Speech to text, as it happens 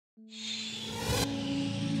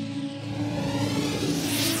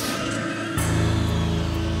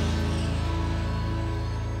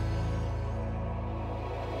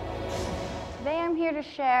to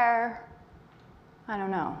share, I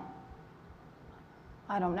don't know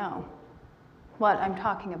what I'm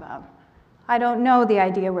talking about. I don't know the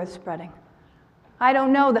idea worth spreading. I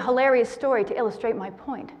don't know the hilarious story to illustrate my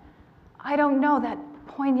point. I don't know that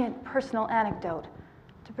poignant personal anecdote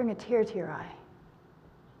to bring a tear to your eye.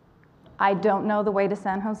 I don't know the way to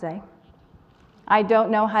San Jose. I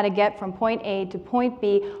don't know how to get from point A to point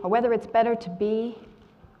B, or whether it's better to be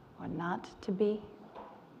or not to be.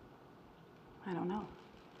 I don't know.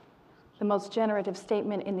 The most generative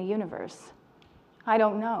statement in the universe. I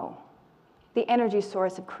don't know. The energy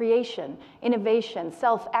source of creation, innovation,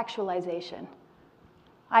 self-actualization.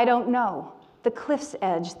 I don't know. The cliff's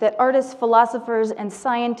edge that artists, philosophers, and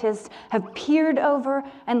scientists have peered over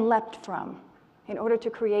and leapt from in order to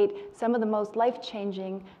create some of the most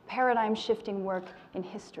life-changing, paradigm-shifting work in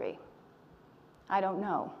history. I don't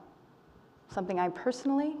know. Something I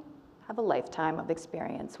personally have a lifetime of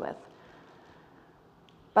experience with.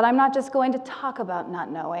 But I'm not just going to talk about not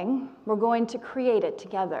knowing. We're going to create it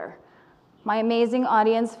together. My amazing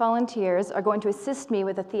audience volunteers are going to assist me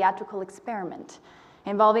with a theatrical experiment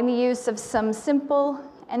involving the use of some simple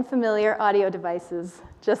and familiar audio devices,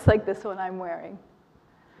 just like this one I'm wearing.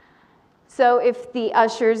 So if the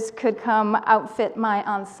ushers could come outfit my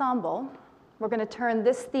ensemble, we're going to turn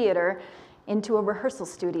this theater into a rehearsal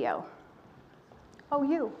studio. Oh,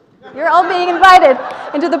 you're all being invited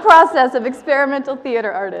into the process of experimental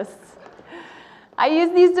theater artists. I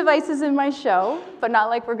use these devices in my show, but not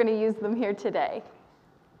like we're going to use them here today.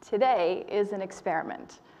 Today is an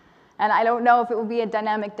experiment, and I don't know if it will be a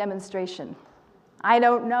dynamic demonstration. I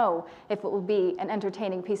don't know if it will be an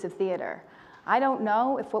entertaining piece of theater. I don't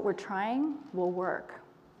know if what we're trying will work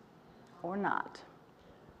or not.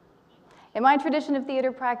 In my tradition of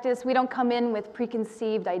theater practice, we don't come in with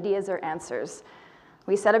preconceived ideas or answers.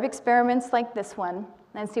 We set up experiments like this one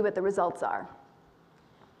and see what the results are.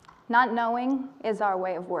 Not knowing is our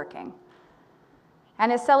way of working.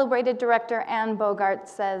 And as celebrated director Anne Bogart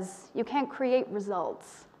says, you can't create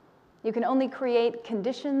results. You can only create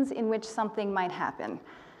conditions in which something might happen.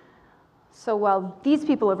 So while these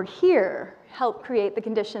people over here help create the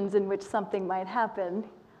conditions in which something might happen,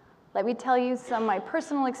 let me tell you some of my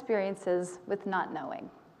personal experiences with not knowing.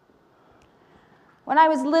 When I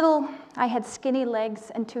was little, I had skinny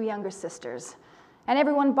legs and 2 younger sisters. And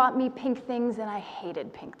everyone bought me pink things, and I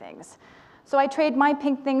hated pink things. So I trade my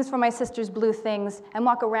pink things for my sister's blue things and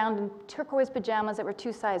walk around in turquoise pajamas that were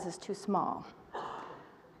 2 sizes too small.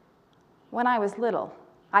 When I was little,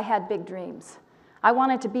 I had big dreams. I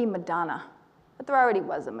wanted to be Madonna, but there already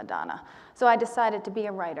was a Madonna. So I decided to be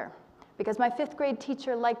a writer, because my 5th grade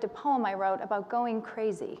teacher liked a poem I wrote about going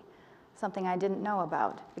crazy, something I didn't know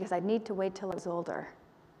about, because I'd need to wait till I was older.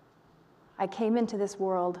 I came into this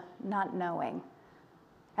world not knowing.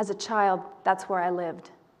 As a child, that's where I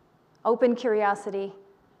lived. Open curiosity,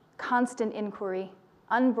 constant inquiry,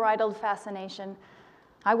 unbridled fascination.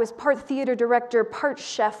 I was part theater director, part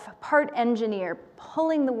chef, part engineer,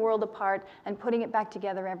 pulling the world apart and putting it back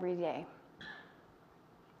together every day.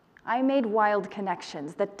 I made wild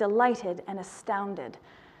connections that delighted and astounded.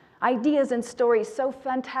 Ideas and stories so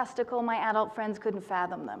fantastical my adult friends couldn't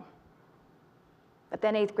fathom them. But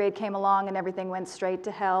then 8th grade came along and everything went straight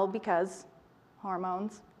to hell because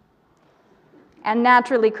hormones. And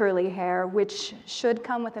naturally curly hair, which should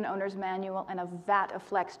come with an owner's manual and a vat of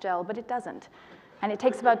Flex Gel, but it doesn't. And it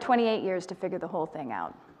takes about 28 years to figure the whole thing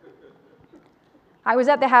out. I was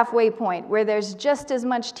at the halfway point where there's just as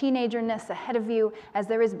much teenagerness ahead of you as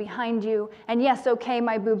there is behind you. And yes, okay,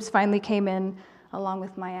 my boobs finally came in along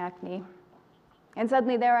with my acne. And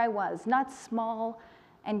suddenly there I was, not small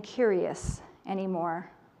and curious anymore,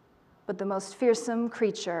 but the most fearsome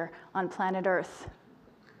creature on planet Earth.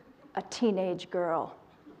 A teenage girl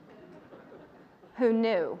who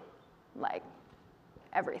knew, like,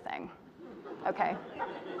 everything. Okay?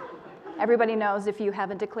 Everybody knows if you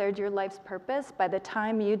haven't declared your life's purpose, by the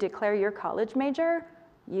time you declare your college major,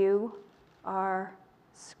 you are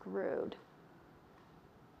screwed.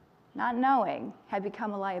 Not knowing had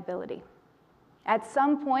become a liability. At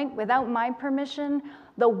some point, without my permission,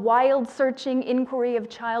 the wild searching inquiry of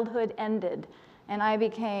childhood ended, and I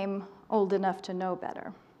became old enough to know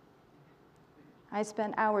better. I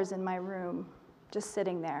spent hours in my room, just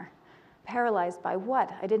sitting there, paralyzed by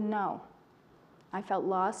what? I didn't know. I felt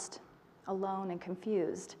lost, alone, and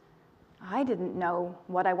confused. I didn't know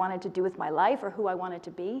what I wanted to do with my life or who I wanted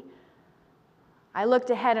to be. I looked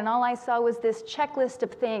ahead, and all I saw was this checklist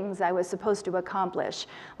of things I was supposed to accomplish,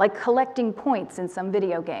 like collecting points in some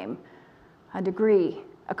video game. A degree,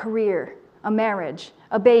 a career, a marriage,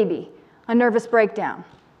 a baby, a nervous breakdown.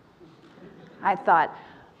 I thought,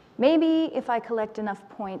 Maybe if I collect enough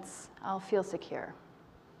points, I'll feel secure.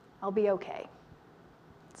 I'll be okay.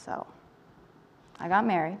 So I got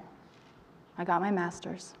married. I got my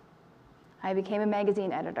master's. I became a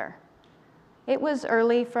magazine editor. It was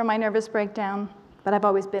early for my nervous breakdown, but I've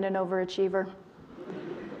always been an overachiever.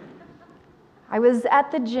 I was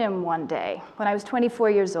at the gym one day when I was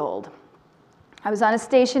 24 years old. I was on a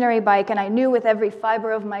stationary bike, and I knew with every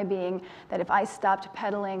fiber of my being that if I stopped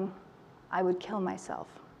pedaling, I would kill myself.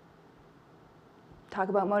 Talk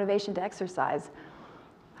about motivation to exercise.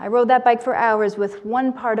 I rode that bike for hours with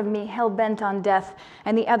one part of me hell-bent on death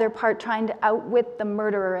and the other part trying to outwit the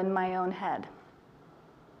murderer in my own head.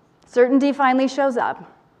 Certainty finally shows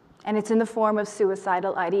up, and it's in the form of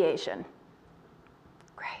suicidal ideation.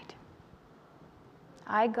 Great.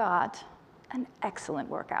 I got an excellent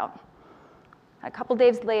workout. A couple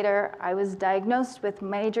days later, I was diagnosed with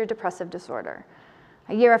major depressive disorder.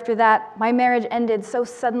 A year after that, my marriage ended so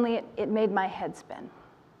suddenly it made my head spin.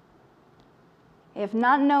 If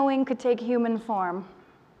not knowing could take human form,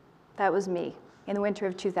 that was me in the winter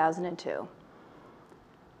of 2002.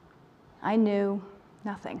 I knew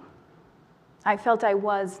nothing. I felt I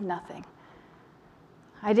was nothing.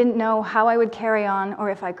 I didn't know how I would carry on or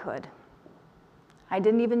if I could. I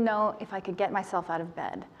didn't even know if I could get myself out of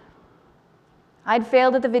bed. I'd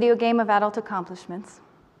failed at the video game of adult accomplishments.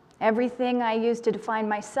 Everything I used to define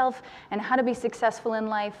myself and how to be successful in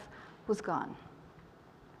life was gone.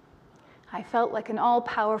 I felt like an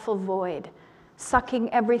all-powerful void,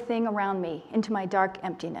 sucking everything around me into my dark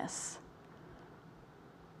emptiness.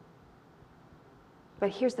 But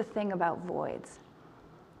here's the thing about voids.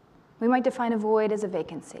 We might define a void as a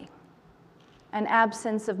vacancy, an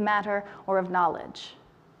absence of matter or of knowledge,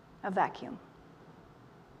 a vacuum.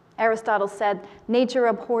 Aristotle said, nature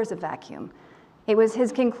abhors a vacuum. It was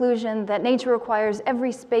his conclusion that nature requires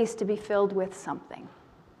every space to be filled with something,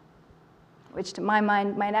 which to my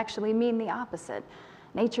mind might actually mean the opposite.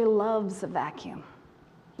 Nature loves a vacuum.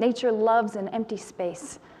 Nature loves an empty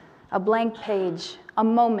space, a blank page, a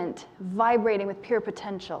moment vibrating with pure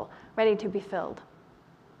potential, ready to be filled.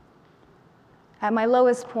 At my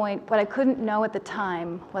lowest point, what I couldn't know at the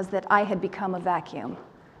time was that I had become a vacuum,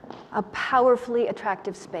 a powerfully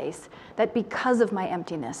attractive space that because of my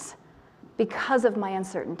emptiness, because of my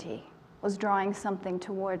uncertainty, was drawing something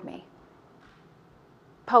toward me.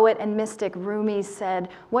 Poet and mystic Rumi said,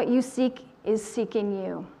 "What you seek is seeking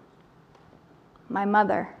you." My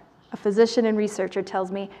mother, a physician and researcher,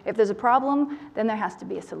 tells me, if there's a problem, then there has to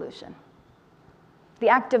be a solution. The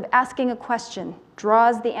act of asking a question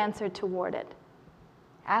draws the answer toward it.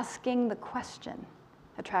 Asking the question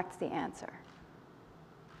attracts the answer.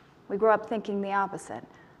 We grow up thinking the opposite.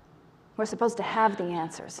 We're supposed to have the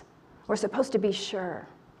answers. We're supposed to be sure.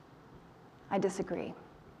 I disagree.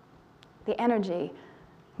 The energy,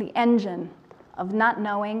 the engine of not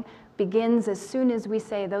knowing begins as soon as we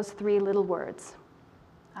say those three little words.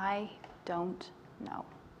 I don't know.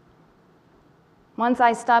 Once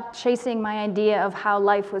I stopped chasing my idea of how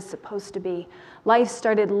life was supposed to be, life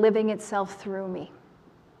started living itself through me.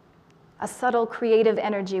 A subtle creative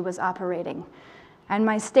energy was operating, and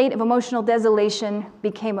my state of emotional desolation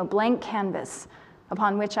became a blank canvas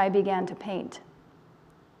upon which I began to paint.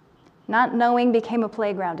 Not knowing became a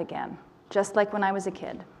playground again, just like when I was a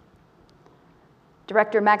kid.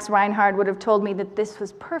 Director Max Reinhardt would have told me that this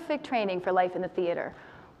was perfect training for life in the theater,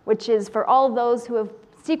 which is for all those who have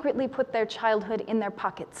secretly put their childhood in their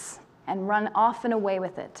pockets and run off and away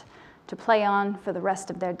with it to play on for the rest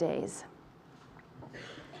of their days.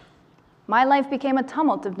 My life became a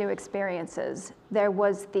tumult of new experiences. There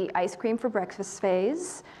was the ice cream for breakfast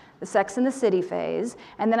phase, the Sex and the City phase,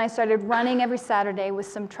 and then I started running every Saturday with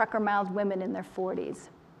some trucker-mouthed women in their 40s.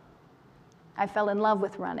 I fell in love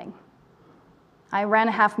with running. I ran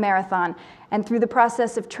a half marathon, and through the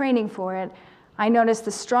process of training for it, I noticed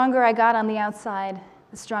the stronger I got on the outside,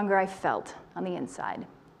 the stronger I felt on the inside.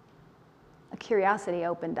 A curiosity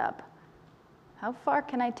opened up. How far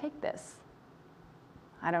can I take this?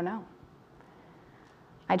 I don't know.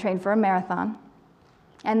 I trained for a marathon,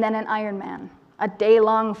 and then an Ironman, a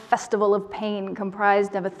day-long festival of pain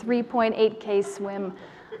comprised of a 3.8K swim,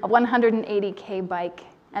 a 180K bike,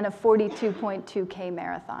 and a 42.2K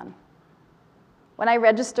marathon. When I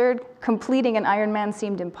registered, completing an Ironman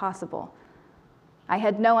seemed impossible. I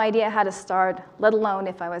had no idea how to start, let alone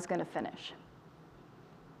if I was going to finish.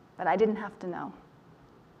 But I didn't have to know,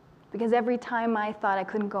 because every time I thought I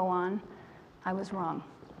couldn't go on, I was wrong.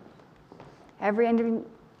 Every ending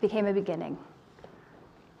became a beginning.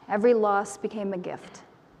 Every loss became a gift.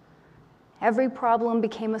 Every problem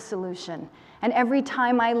became a solution. And every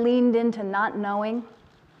time I leaned into not knowing,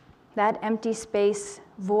 that empty space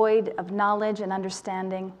void of knowledge and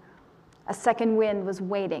understanding, a second wind was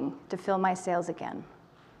waiting to fill my sails again.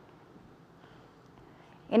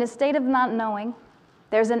 In a state of not knowing,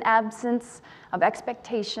 there's an absence of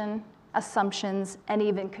expectation, assumptions, and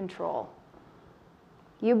even control.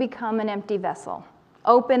 You become an empty vessel,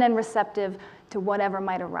 open and receptive to whatever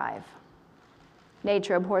might arrive.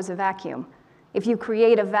 Nature abhors a vacuum. If you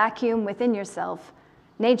create a vacuum within yourself,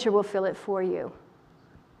 nature will fill it for you.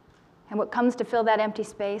 And what comes to fill that empty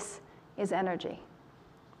space is energy.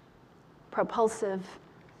 Propulsive,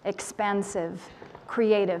 expansive,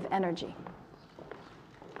 creative energy.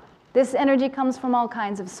 This energy comes from all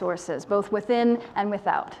kinds of sources, both within and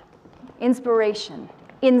without. Inspiration,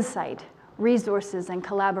 insight, resources, and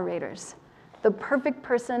collaborators. The perfect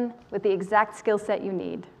person with the exact skill set you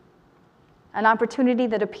need. An opportunity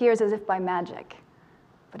that appears as if by magic,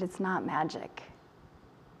 but it's not magic,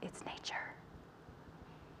 it's nature.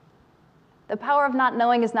 The power of not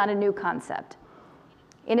knowing is not a new concept.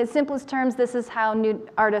 In its simplest terms, this is how new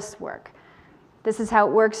artists work. This is how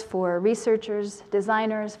it works for researchers,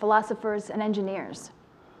 designers, philosophers, and engineers.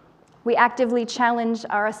 We actively challenge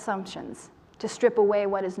our assumptions to strip away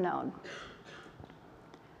what is known.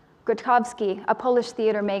 Grotowski, a Polish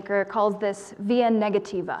theater maker, calls this via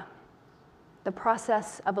negativa, the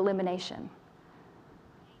process of elimination.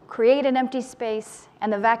 Create an empty space,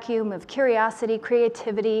 and the vacuum of curiosity,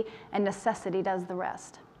 creativity, and necessity does the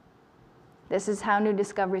rest. This is how new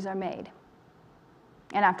discoveries are made.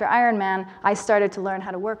 And after Iron Man, I started to learn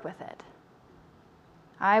how to work with it.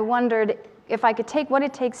 I wondered if I could take what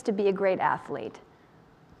it takes to be a great athlete,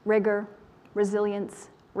 rigor, resilience,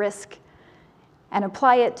 risk, and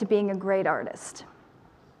apply it to being a great artist.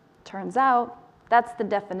 Turns out, that's the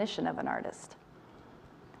definition of an artist.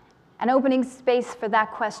 An opening space for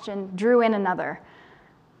that question drew in another.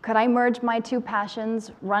 Could I merge my two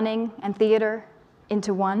passions, running and theater,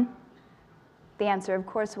 into one? The answer, of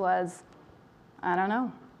course, was, I don't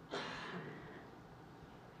know.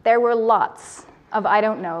 There were lots of I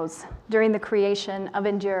don't knows during the creation of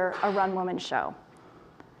Endure, a Run Woman show.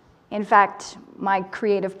 In fact, my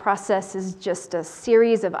creative process is just a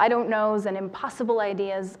series of I don't knows and impossible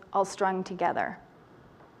ideas all strung together.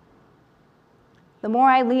 The more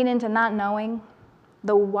I lean into not knowing,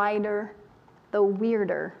 the wider, the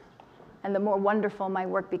weirder, and the more wonderful my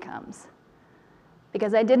work becomes.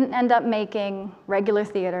 Because I didn't end up making regular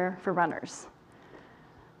theater for runners.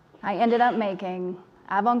 I ended up making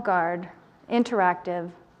avant-garde,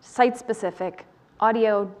 interactive, site-specific,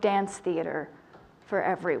 audio dance theater for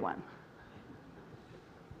everyone.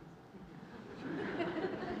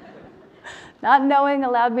 Not knowing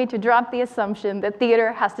allowed me to drop the assumption that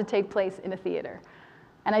theater has to take place in a theater,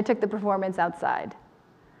 and I took the performance outside.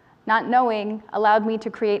 Not knowing allowed me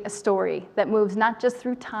to create a story that moves not just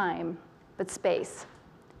through time, but space,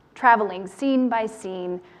 traveling scene by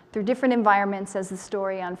scene through different environments as the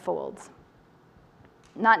story unfolds.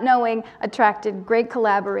 Not knowing attracted great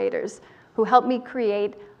collaborators who helped me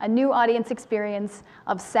create a new audience experience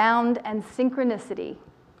of sound and synchronicity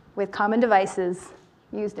with common devices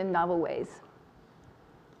used in novel ways.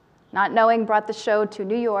 Not knowing brought the show to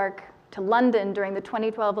New York, to London during the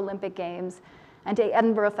 2012 Olympic Games, and to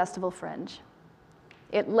Edinburgh Festival Fringe.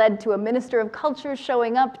 It led to a minister of culture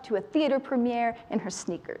showing up to a theater premiere in her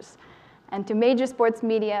sneakers, and to major sports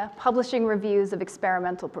media publishing reviews of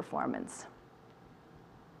experimental performance.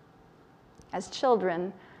 As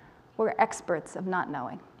children, we're experts of not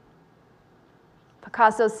knowing.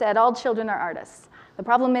 Picasso said, all children are artists. The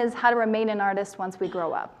problem is how to remain an artist once we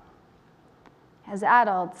grow up. As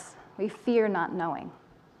adults, we fear not knowing,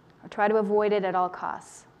 or try to avoid it at all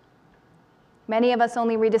costs. Many of us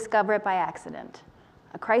only rediscover it by accident.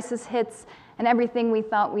 A crisis hits, and everything we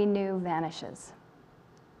thought we knew vanishes.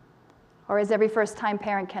 Or as every first-time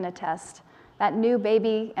parent can attest, that new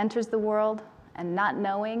baby enters the world, and not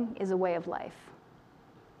knowing is a way of life.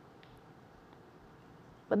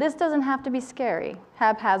 But this doesn't have to be scary,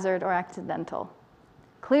 haphazard, or accidental.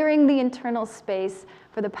 Clearing the internal space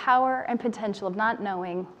for the power and potential of not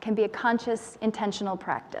knowing can be a conscious, intentional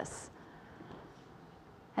practice.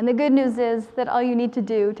 And the good news is that all you need to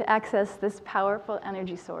do to access this powerful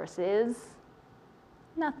energy source is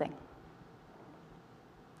nothing.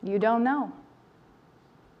 You don't know.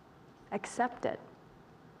 Accept it.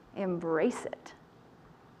 Embrace it.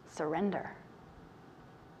 Surrender.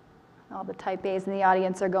 All the type A's in the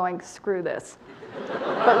audience are going, screw this.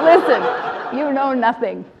 But listen, you know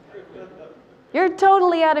nothing. You're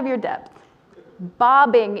totally out of your depth,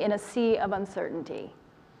 bobbing in a sea of uncertainty.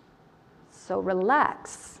 So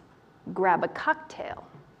relax, grab a cocktail.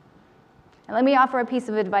 And let me offer a piece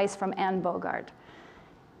of advice from Anne Bogart.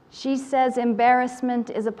 She says embarrassment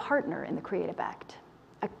is a partner in the creative act,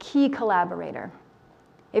 a key collaborator.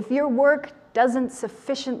 If your work doesn't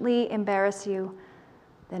sufficiently embarrass you,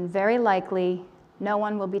 then very likely no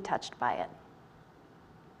one will be touched by it.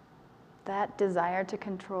 That desire to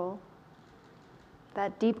control,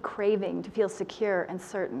 that deep craving to feel secure and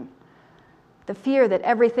certain, the fear that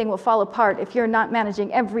everything will fall apart if you're not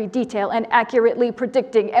managing every detail and accurately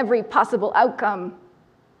predicting every possible outcome,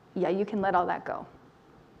 yeah, you can let all that go.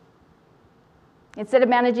 Instead of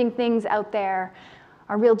managing things out there,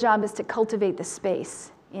 our real job is to cultivate the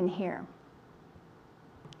space in here.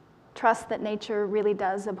 Trust that nature really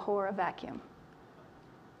does abhor a vacuum,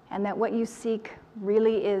 and that what you seek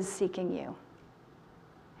really is seeking you.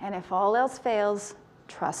 And if all else fails,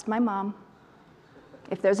 trust my mom.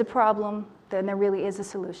 If there's a problem, then there really is a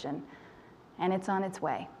solution, and it's on its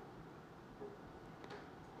way.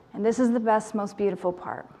 And this is the best, most beautiful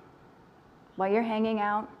part. While you're hanging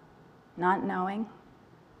out, not knowing,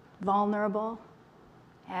 vulnerable,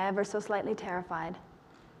 ever so slightly terrified,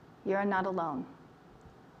 you're not alone.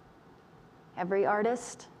 Every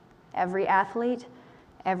artist, every athlete,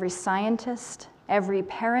 every scientist, every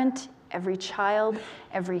parent, every child,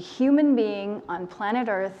 every human being on planet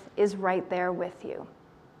Earth is right there with you.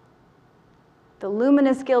 The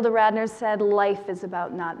luminous Gilda Radner said, life is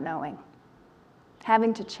about not knowing,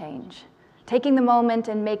 having to change, taking the moment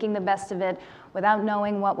and making the best of it without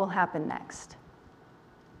knowing what will happen next.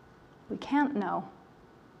 We can't know.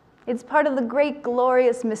 It's part of the great,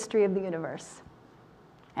 glorious mystery of the universe.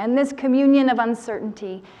 And this communion of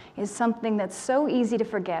uncertainty is something that's so easy to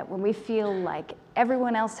forget when we feel like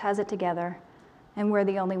everyone else has it together and we're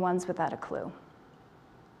the only ones without a clue.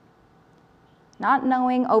 Not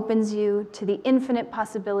knowing opens you to the infinite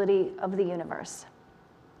possibility of the universe.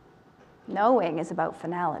 Knowing is about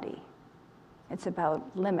finality. It's about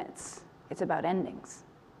limits. It's about endings.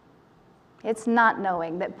 It's not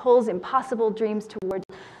knowing that pulls impossible dreams towards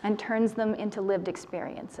you and turns them into lived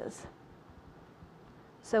experiences.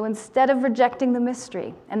 So instead of rejecting the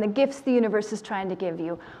mystery and the gifts the universe is trying to give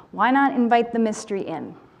you, why not invite the mystery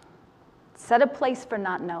in? Set a place for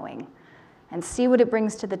not knowing and see what it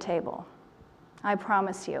brings to the table. I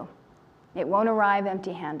promise you, it won't arrive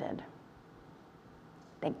empty-handed.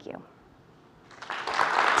 Thank you.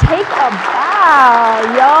 Take a bow,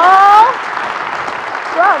 y'all.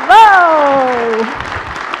 Bravo!